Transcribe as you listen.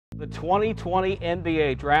The 2020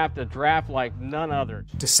 NBA Draft, a draft like none other.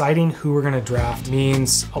 Deciding who we're going to draft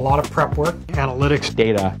means a lot of prep work, analytics,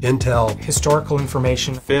 data, intel, historical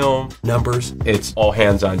information, film, numbers. It's all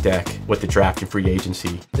hands on deck with the draft and free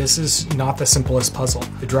agency. This is not the simplest puzzle.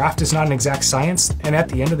 The draft is not an exact science, and at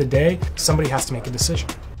the end of the day, somebody has to make a decision.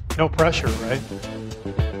 No pressure, right?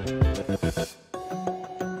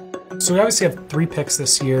 So we obviously have 3 picks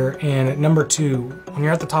this year, and at number 2, when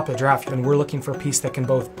you're at the top of the draft, and we're looking for a piece that can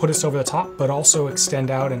both put us over the top, but also extend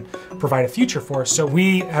out and provide a future for us. So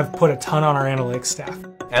we have put a ton on our analytics staff.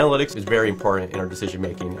 Analytics is very important in our decision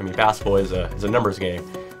making. I mean, basketball is a numbers game.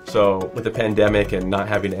 So with the pandemic and not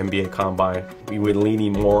having an NBA combine, we were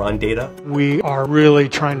leaning more on data. We are really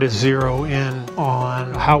trying to zero in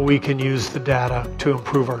on how we can use the data to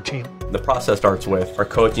improve our team. The process starts with our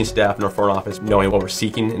coaching staff and our front office knowing what we're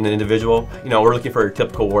seeking in an individual. You know, we're looking for a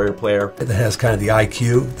typical Warrior player that has kind of the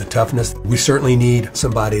IQ, the toughness. We certainly need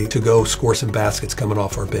somebody to go score some baskets coming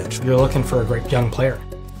off our bench. You're looking for a great young player.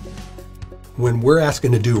 When we're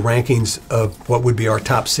asking to do rankings of what would be our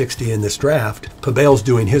top 60 in this draft, Pavel's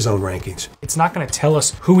doing his own rankings. It's not going to tell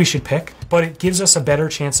us who we should pick, but it gives us a better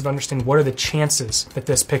chance of understanding what are the chances that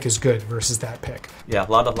this pick is good versus that pick. Yeah,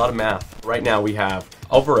 a lot of math. Right now we have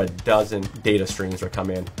over a dozen data streams that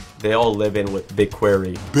come in. They all live in with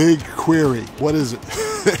BigQuery. BigQuery, what is it?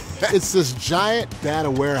 It's this giant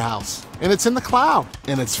data warehouse, and it's in the cloud,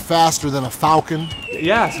 and it's faster than a Falcon.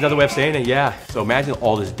 Yeah, it's another way of saying it, yeah. So imagine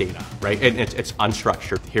all this data, right? And it's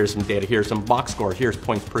unstructured. Here's some data, here's some box score, here's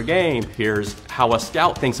points per game, here's how a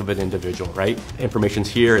scout thinks of an individual, right? Information's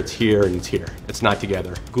here, and it's here. It's not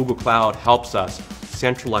together. Google Cloud helps us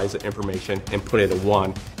centralize the information and put it in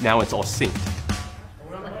one. Now it's all synced.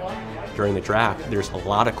 During the draft, there's a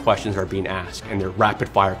lot of questions that are being asked, and they're rapid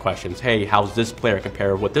fire questions. Hey, how's this player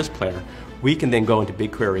compare with this player? We can then go into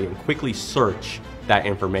BigQuery and quickly search that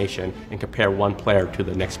information and compare one player to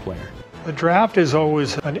the next player. The draft is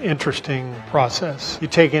always an interesting process. You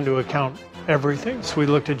take into account everything. So we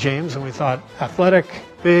looked at James and we thought athletic,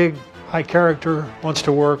 big, high character, wants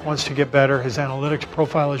to work, wants to get better. His analytics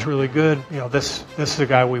profile is really good. You know, this is the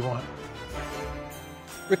guy we want.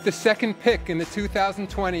 With the second pick in the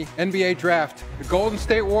 2020 NBA Draft, the Golden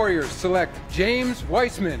State Warriors select James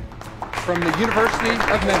Wiseman from the University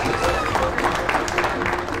of Memphis.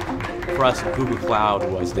 For us, Google Cloud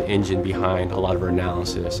was the engine behind a lot of our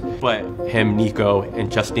analysis. But him, Nico, and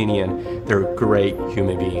Justinian, they're great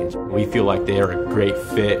human beings. We feel like they are a great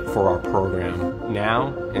fit for our program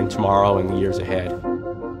now and tomorrow and the years ahead.